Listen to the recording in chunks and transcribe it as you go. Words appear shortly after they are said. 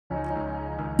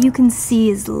you can see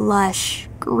is lush,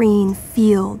 green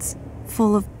fields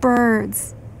full of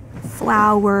birds,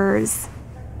 flowers,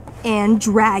 and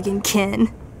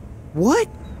dragonkin. What?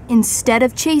 Instead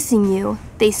of chasing you,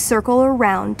 they circle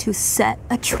around to set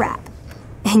a trap.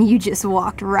 And you just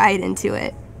walked right into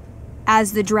it.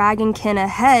 As the dragonkin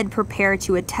ahead prepare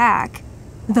to attack,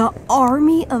 the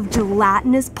army of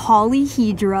gelatinous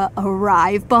polyhedra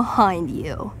arrive behind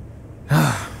you.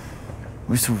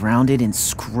 We're surrounded and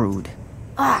screwed.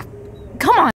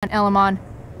 Come on, Elamon.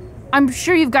 I'm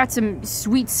sure you've got some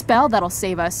sweet spell that'll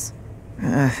save us.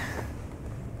 I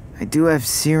do have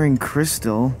Searing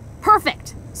Crystal.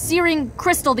 Perfect! Searing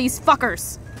crystal these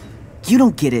fuckers. You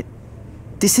don't get it.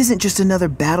 This isn't just another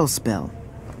battle spell.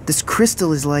 This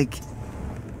crystal is like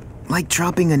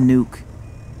dropping a nuke.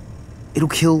 It'll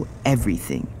kill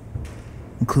everything,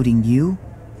 including you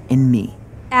and me.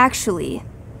 Actually,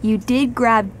 you did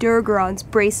grab Durgaron's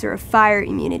bracer of fire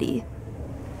immunity.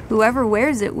 Whoever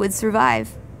wears it would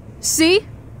survive. See?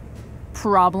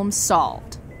 Problem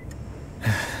solved.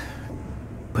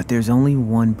 But there's only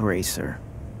one bracer.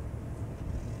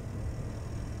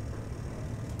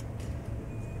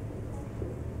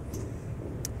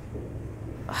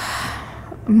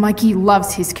 Mikey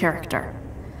loves his character.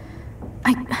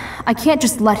 I can't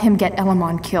just let him get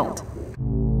Elamon killed.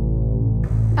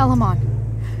 Elamon,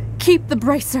 keep the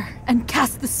bracer and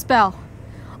cast the spell.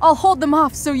 I'll hold them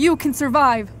off so you can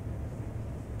survive.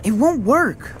 It won't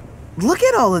work. Look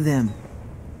at all of them.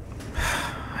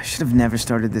 I should have never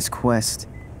started this quest.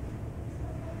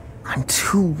 I'm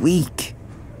too weak.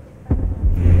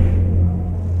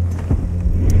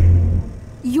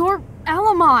 You're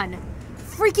Elamon,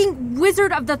 freaking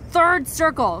wizard of the Third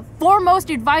Circle, foremost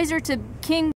advisor to King